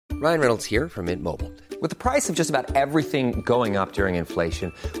Ryan Reynolds here from Mint Mobile. With the price of just about everything going up during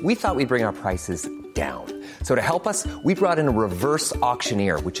inflation, we thought we'd bring our prices down. So to help us, we brought in a reverse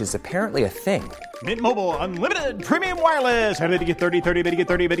auctioneer, which is apparently a thing. Mint Mobile Unlimited Premium Wireless. How to get 30, 30, bit to get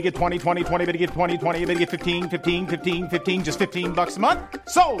 30, bit to get 20, 20, 20, bit to get 20, 20, bit to get 15, 15, 15, 15, just $15 a month?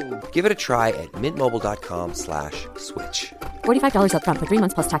 Sold! Give it a try at mintmobile.com/switch. $45 up front for 3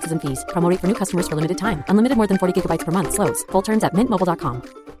 months plus taxes and fees. Promo rate for new customers for limited time. Unlimited more than 40 gigabytes per month. Slows full terms at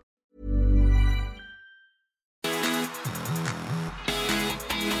mintmobile.com.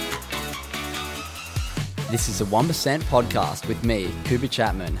 This is a 1% podcast with me, Cooper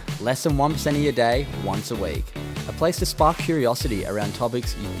Chapman. Less than 1% of your day, once a week. A place to spark curiosity around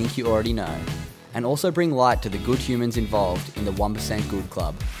topics you think you already know. And also bring light to the good humans involved in the 1% Good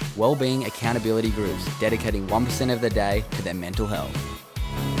Club. Wellbeing accountability groups dedicating 1% of their day to their mental health.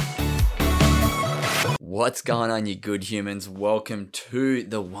 What's going on, you good humans? Welcome to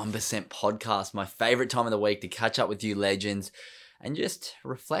the 1% podcast, my favorite time of the week to catch up with you legends and just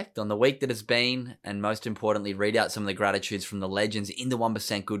reflect on the week that has been, and most importantly, read out some of the gratitudes from the legends in the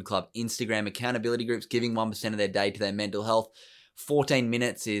 1% Good Club Instagram accountability groups, giving 1% of their day to their mental health. 14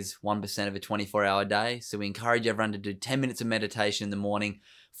 minutes is 1% of a 24-hour day, so we encourage everyone to do 10 minutes of meditation in the morning,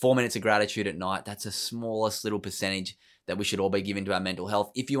 4 minutes of gratitude at night. That's the smallest little percentage that we should all be giving to our mental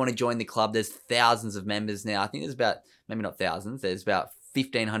health. If you want to join the club, there's thousands of members now. I think there's about, maybe not thousands, there's about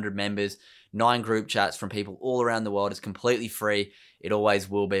 1,500 members, 9 group chats from people all around the world. It's completely free. It always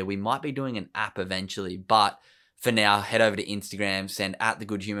will be. We might be doing an app eventually, but for now, head over to Instagram, send at the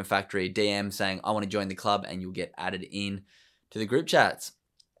Good Human Factory a DM saying, I want to join the club, and you'll get added in to the group chats.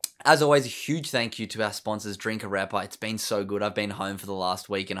 As always, a huge thank you to our sponsors, Drink Arepa. It's been so good. I've been home for the last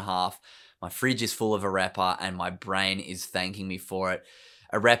week and a half. My fridge is full of Arepa, and my brain is thanking me for it.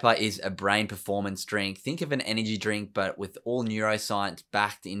 Arepa is a brain performance drink. Think of an energy drink, but with all neuroscience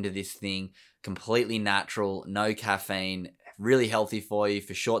backed into this thing. Completely natural, no caffeine, really healthy for you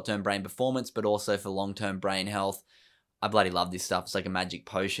for short-term brain performance, but also for long-term brain health. I bloody love this stuff. It's like a magic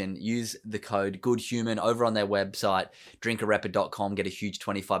potion. Use the code GOODHUMAN over on their website, drinkarepa.com. Get a huge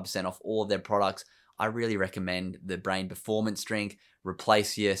 25% off all of their products. I really recommend the brain performance drink.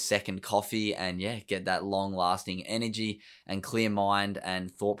 Replace your second coffee and get that long-lasting energy and clear mind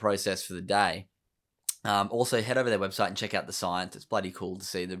and thought process for the day. Also, head over their website and check out the science. It's bloody cool to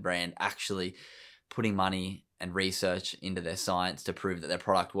see the brand actually putting money and research into their science to prove that their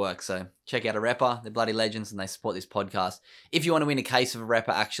product works. So check out Arepa. They're bloody legends and they support this podcast. If you want to win a case of Arepa,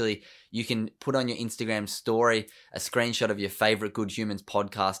 actually, you can put on your Instagram story a screenshot of your favorite Good Humans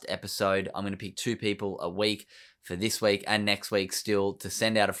podcast episode. I'm going to pick 2 people a week for this week and next week still to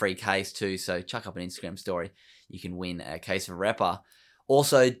send out a free case too. So chuck up an Instagram story. You can win a case of Arepa.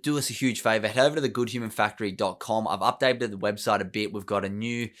 Also, do us a huge favor. Head over to thegoodhumanfactory.com. I've updated the website a bit. We've got a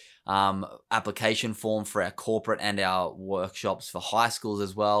new application form for our corporate and our workshops for high schools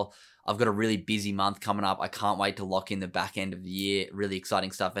as well. I've got a really busy month coming up. I can't wait to lock in the back end of the year. Really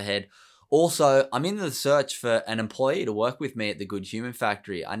exciting stuff ahead. Also, I'm in the search for an employee to work with me at the Good Human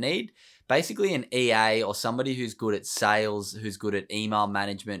Factory. I need basically an EA or somebody who's good at sales, who's good at email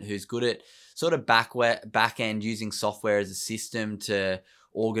management, who's good at sort of back end using software as a system to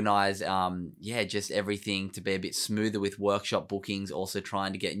organize, just everything to be a bit smoother with workshop bookings, also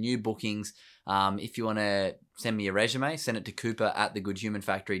trying to get new bookings. If you want to send me a resume, send it to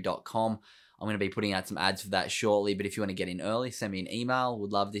cooper@thegoodhumanfactory.com. I'm going to be putting out some ads for that shortly, but if you want to get in early, send me an email.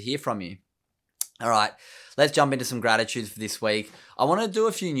 Would love to hear from you. All right, let's jump into some gratitudes for this week. I want to do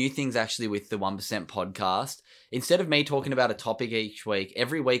a few new things actually with the 1% podcast. Instead of me talking about a topic each week,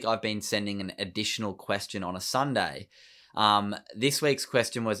 every week I've been sending an additional question on a Sunday. This week's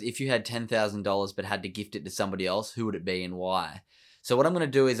question was, if you had $10,000 but had to gift it to somebody else, who would it be and why? So what I'm going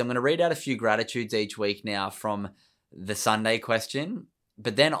to do is I'm going to read out a few gratitudes each week now from the Sunday question.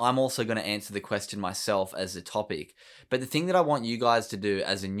 But then I'm also going to answer the question myself as a topic. But the thing that I want you guys to do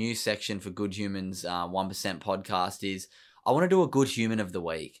as a new section for Good Humans 1% podcast is I want to do a Good Human of the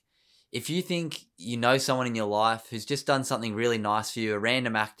Week. If you think you know someone in your life who's just done something really nice for you, a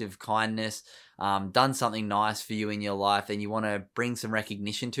random act of kindness, done something nice for you in your life, and you want to bring some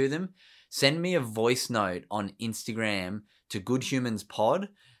recognition to them, send me a voice note on Instagram to Good Humans Pod.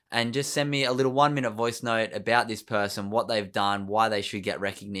 And just send me a little 1-minute voice note about this person, what they've done, why they should get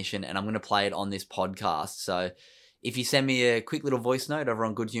recognition, and I'm going to play it on this podcast. So if you send me a quick little voice note over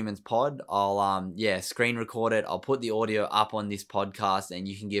on Good Humans Pod, I'll screen record it. I'll put the audio up on this podcast, and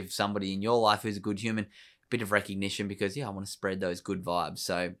you can give somebody in your life who's a good human a bit of recognition because, I want to spread those good vibes.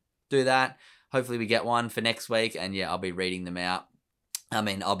 So do that. Hopefully we get one for next week, and I'll be reading them out.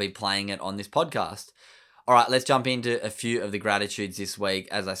 I'll be playing it on this podcast. All right, let's jump into a few of the gratitudes this week.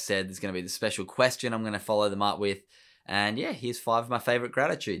 As I said, there's going to be the special question I'm going to follow them up with. And yeah, here's 5 of my favorite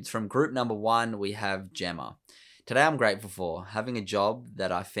gratitudes. From group number 1, we have Gemma. Today I'm grateful for having a job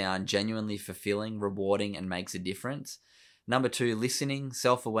that I found genuinely fulfilling, rewarding, and makes a difference. Number 2, listening,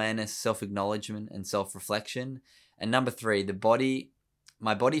 self-awareness, self-acknowledgement, and self-reflection. And number 3,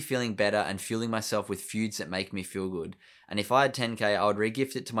 my body feeling better and fueling myself with foods that make me feel good. And if I had 10K, I would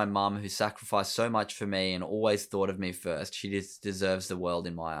re-gift it to my mum, who sacrificed so much for me and always thought of me first. She just deserves the world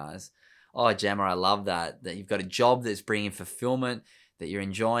in my eyes. Oh, Gemma, I love that you've got a job that's bringing fulfillment, that you're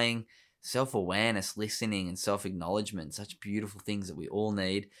enjoying, self-awareness, listening, and self-acknowledgement, such beautiful things that we all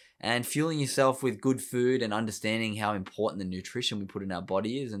need, and fueling yourself with good food and understanding how important the nutrition we put in our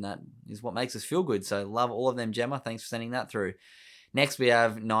body is, and that is what makes us feel good. So love all of them, Gemma. Thanks for sending that through. Next, we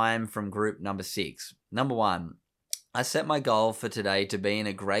have Naim from group number 6. Number 1, I set my goal for today to be in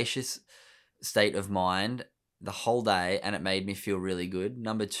a gracious state of mind the whole day, and it made me feel really good.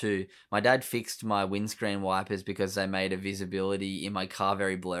 Number 2, my dad fixed my windscreen wipers because they made a visibility in my car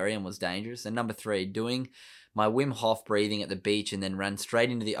very blurry and was dangerous. And number 3, doing my Wim Hof breathing at the beach and then ran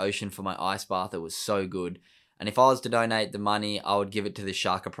straight into the ocean for my ice bath. It was so good. And if I was to donate the money, I would give it to the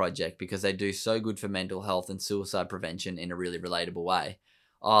Shaka Project because they do so good for mental health and suicide prevention in a really relatable way.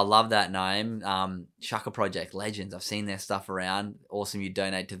 Oh, I love that name. Shaka Project, legends. I've seen their stuff around. Awesome you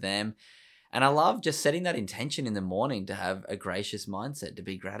donate to them. And I love just setting that intention in the morning to have a gracious mindset,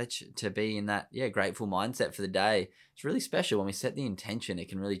 to be in that grateful mindset for the day. It's really special when we set the intention. It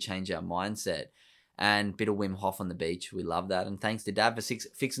can really change our mindset. And bit of Wim Hof on the beach. We love that. And thanks to Dad for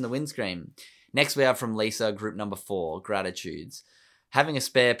fixing the windscreen. Next we have from Lisa, group number 4, gratitudes. Having a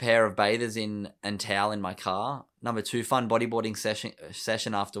spare pair of bathers and towel in my car. Number 2, fun bodyboarding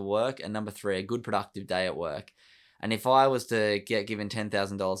session after work. And number 3, a good productive day at work. And if I was to get given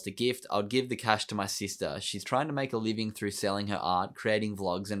 $10,000 to gift, I would give the cash to my sister. She's trying to make a living through selling her art, creating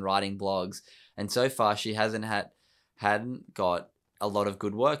vlogs and writing blogs. And so far she hadn't got a lot of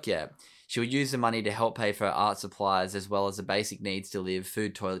good work yet. She would use the money to help pay for her art supplies as well as the basic needs to live,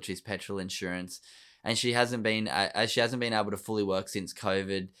 food, toiletries, petrol, insurance. And she hasn't been able to fully work since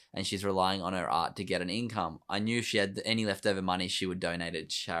COVID, and she's relying on her art to get an income. I knew if she had any leftover money, she would donate it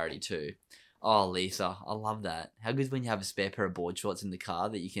to charity too. Oh, Lisa, I love that. How good is when you have a spare pair of board shorts in the car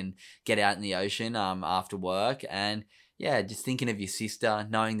that you can get out in the ocean after work. And yeah, just thinking of your sister,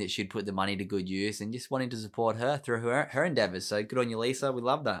 knowing that she'd put the money to good use and just wanting to support her through her endeavors. So good on you, Lisa. We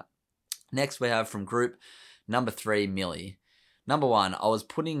love that. Next we have from group number 3, Millie. Number 1, I was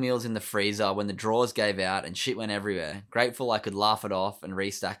putting meals in the freezer when the drawers gave out and shit went everywhere. Grateful I could laugh it off and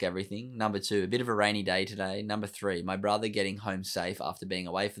restack everything. Number 2, a bit of a rainy day today. Number 3, my brother getting home safe after being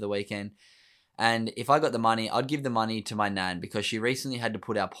away for the weekend. And if I got the money, I'd give the money to my nan because she recently had to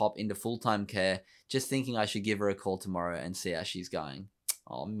put our pop into full-time care. Just thinking I should give her a call tomorrow and see how she's going.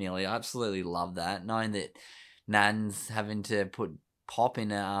 Oh, Millie, I absolutely love that. Knowing that nan's having to put pop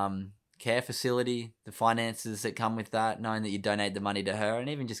in a care facility, the finances that come with that, knowing that you donate the money to her and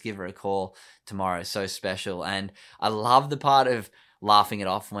even just give her a call tomorrow is so special. And I love the part of laughing it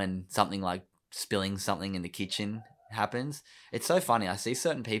off when something like spilling something in the kitchen happens. It's so funny. I see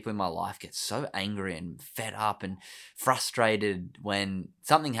certain people in my life get so angry and fed up and frustrated when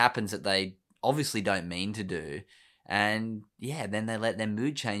something happens that they obviously don't mean to do. And yeah, then they let their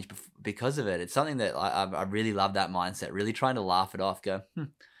mood change because of it. It's something that I really love, that mindset, really trying to laugh it off, go,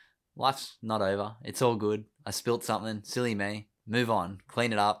 life's not over. It's all good. I spilt something. Silly me. Move on.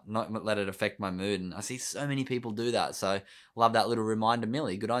 Clean it up. Not let it affect my mood. And I see so many people do that. So love that little reminder,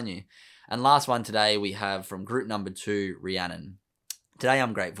 Millie. Good on you. And last one today we have from group number 2, Rhiannon. Today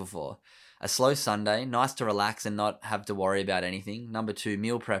I'm grateful for a slow Sunday. Nice to relax and not have to worry about anything. Number 2,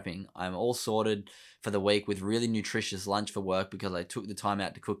 meal prepping. I'm all sorted for the week with really nutritious lunch for work because I took the time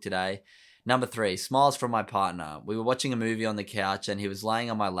out to cook today. Number 3, smiles from my partner. We were watching a movie on the couch and he was laying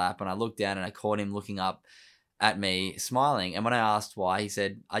on my lap and I looked down and I caught him looking up at me, smiling. And when I asked why, he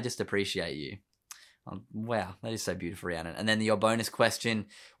said, I just appreciate you. Wow, that is so beautiful, Rhiannon. And then your bonus question,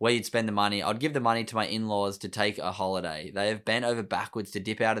 where you'd spend the money. I'd give the money to my in-laws to take a holiday. They have bent over backwards to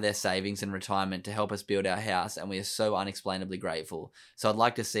dip out of their savings and retirement to help us build our house, and we are so unexplainably grateful. So I'd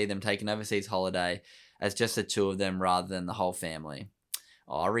like to see them take an overseas holiday as just the 2 of them rather than the whole family.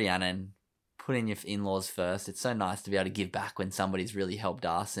 Oh, Rhiannon, put in your in-laws first. It's so nice to be able to give back when somebody's really helped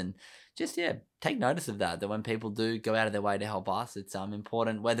us, and just, take notice of that when people do go out of their way to help us. It's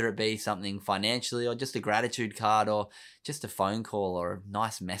important, whether it be something financially or just a gratitude card or just a phone call or a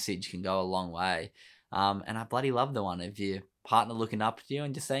nice message can go a long way. And I bloody love the one of your partner looking up to you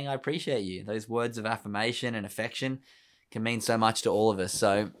and just saying, I appreciate you. Those words of affirmation and affection can mean so much to all of us.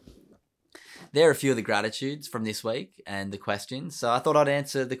 So There are a few of the gratitudes from this week and the questions. So I thought I'd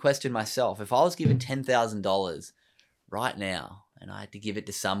answer the question myself. If I was given $10,000 right now and I had to give it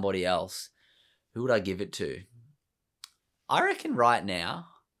to somebody else, who would I give it to? I reckon right now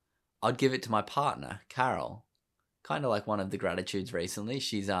I'd give it to my partner, Carol. Kind of like one of the gratitudes recently.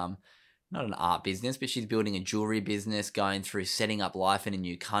 She's not an art business, but she's building a jewelry business, going through setting up life in a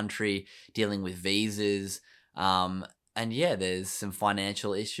new country, dealing with visas. And yeah, there's some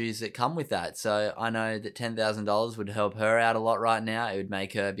financial issues that come with that. So I know that $10,000 would help her out a lot right now. It would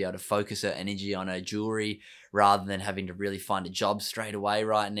make her be able to focus her energy on her jewelry rather than having to really find a job straight away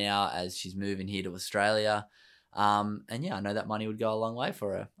right now as she's moving here to Australia. And yeah, I know that money would go a long way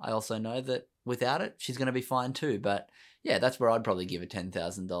for her. I also know that without it, she's going to be fine too. But yeah, that's where I'd probably give a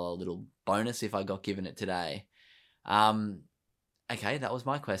 $10,000 little bonus if I got given it today. Okay, that was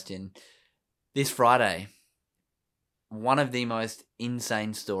my question. This Friday, one of the most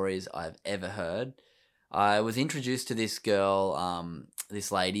insane stories I've ever heard. I was introduced to this girl, this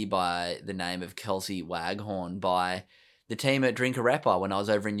lady by the name of Kelsey Waghorn by the team at Drink Arepa when I was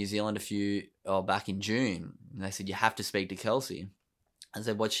over in New Zealand back in June. And they said, you have to speak to Kelsey. I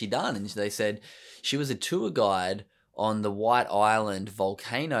said, what's she done? And they said she was a tour guide on the White Island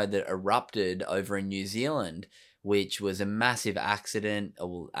volcano that erupted over in New Zealand, which was a massive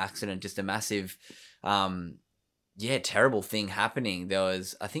just a massive, terrible thing happening. There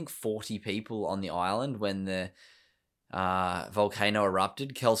was, I think, 40 people on the island when the volcano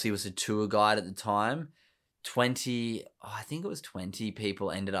erupted. Kelsey was a tour guide at the time. 20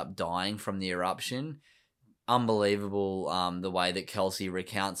 people ended up dying from the eruption. Unbelievable the way that Kelsey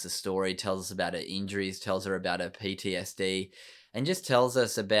recounts the story, tells us about her injuries, tells her about her PTSD, and just tells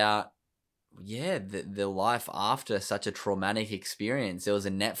us about the life after such a traumatic experience. There was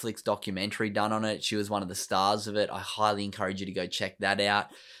a Netflix documentary done on it. She was one of the stars of it. I highly encourage you to go check that out.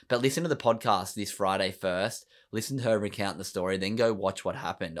 But listen to the podcast this Friday first. Listen to her recount the story, then go watch what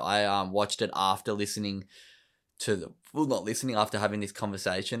happened. I watched it after after having this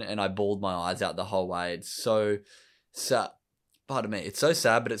conversation, and I bawled my eyes out the whole way. It's so sad. Pardon me. It's so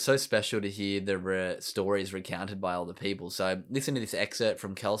sad, but it's so special to hear the stories recounted by all the people. So listen to this excerpt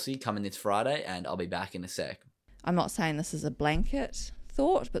from Kelsey coming this Friday, and I'll be back in a sec. I'm not saying this is a blanket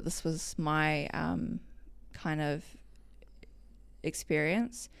thought, but this was my kind of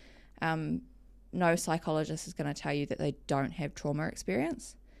experience. No psychologist is going to tell you that they don't have trauma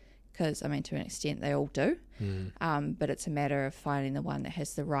experience, because, I mean, to an extent they all do. But it's a matter of finding the one that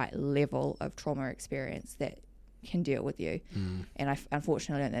has the right level of trauma experience that can deal with you. And I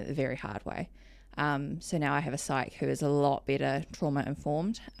unfortunately learned that the very hard way. So now I have a psych who is a lot better trauma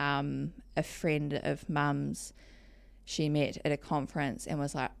informed. A friend of mum's, she met at a conference and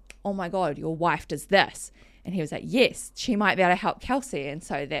was like, oh my God, your wife does this. And he was like, yes, she might be able to help Kelsey. And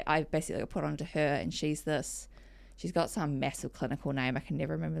so that I basically got put onto her, and she's got some massive clinical name I can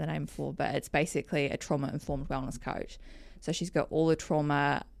never remember the name for, but it's basically a trauma-informed wellness coach. So she's got all the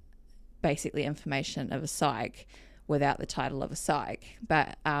trauma, basically information of a psych without the title of a psych,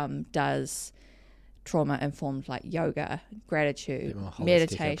 but does trauma-informed like yoga, gratitude,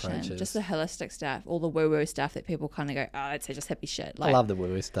 meditation, just the holistic stuff, all the woo-woo stuff that people kind of go, oh, it's just hippie shit. Like, I love the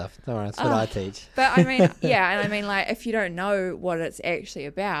woo-woo stuff. Don't worry, that's what I teach. But I mean, yeah, and I mean, like, if you don't know what it's actually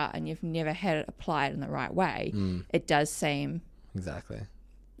about and you've never had it applied in the right way, it does seem... Exactly.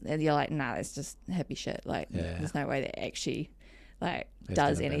 You're like, nah, it's just hippie shit. Like, there's no way that actually, like,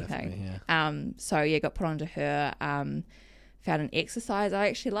 does anything. So, got put onto her... found an exercise I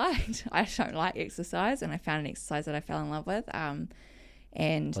actually liked. I don't like exercise, and I found an exercise that I fell in love with.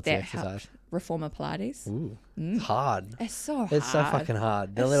 And what's that helped. Reformer Pilates. Ooh, it's hard. It's so hard. It's so fucking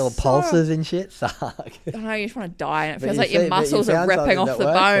hard. The little pulses and shit suck. I know, you just want to die, and it feels like your muscles are ripping off the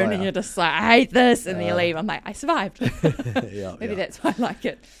bone, and you're just like, I hate this, and then you leave. I'm like, I survived. Maybe that's why I like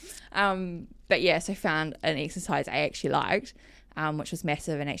it. But yeah, so found an exercise I actually liked. Which was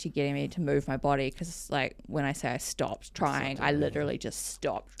massive and actually getting me to move my body, because like when I say I stopped trying, I literally just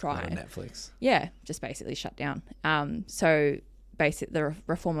stopped trying. Netflix. Yeah, just basically shut down. So basically the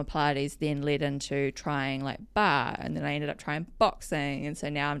Reformer Pilates then led into trying like bar, and then I ended up trying boxing, and so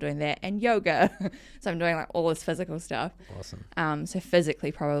now I'm doing that and yoga. So I'm doing like all this physical stuff. Awesome. So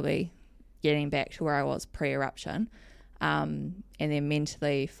physically probably getting back to where I was pre-eruption, and then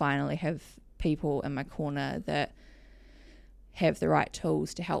mentally finally have people in my corner that have the right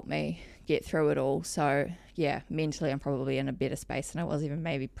tools to help me get through it all. So yeah, mentally I'm probably in a better space than I was even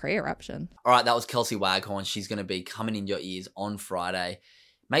maybe pre-eruption. All right, that was Kelsey Waghorn. She's going to be coming in your ears on Friday.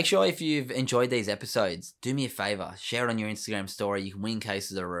 Make sure if you've enjoyed these episodes, do me a favor, share it on your Instagram story. You can win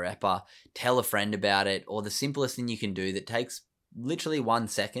cases of Arepa, tell a friend about it, or the simplest thing you can do that takes literally 1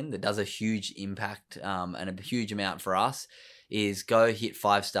 second that does a huge impact and a huge amount for us is go hit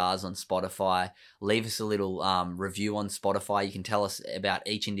 5 stars on Spotify. Leave us a little review on Spotify. You can tell us about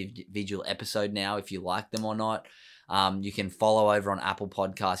each individual episode now if you like them or not. You can follow over on Apple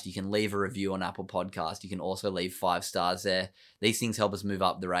Podcasts. You can leave a review on Apple Podcasts. You can also leave 5 stars there. These things help us move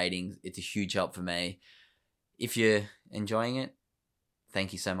up the ratings. It's a huge help for me. If you're enjoying it,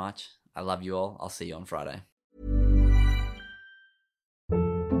 thank you so much. I love you all. I'll see you on Friday.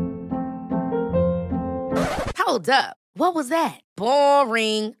 Hold up. What was that?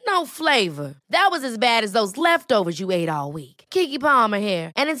 Boring. No flavor. That was as bad as those leftovers you ate all week. Keke Palmer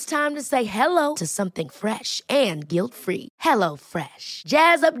here. And it's time to say hello to something fresh and guilt-free. Hello Fresh.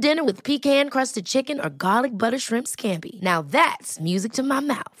 Jazz up dinner with pecan-crusted chicken or garlic butter shrimp scampi. Now that's music to my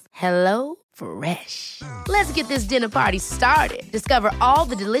mouth. Hello Fresh. Let's get this dinner party started. Discover all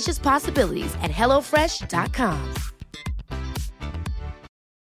the delicious possibilities at HelloFresh.com.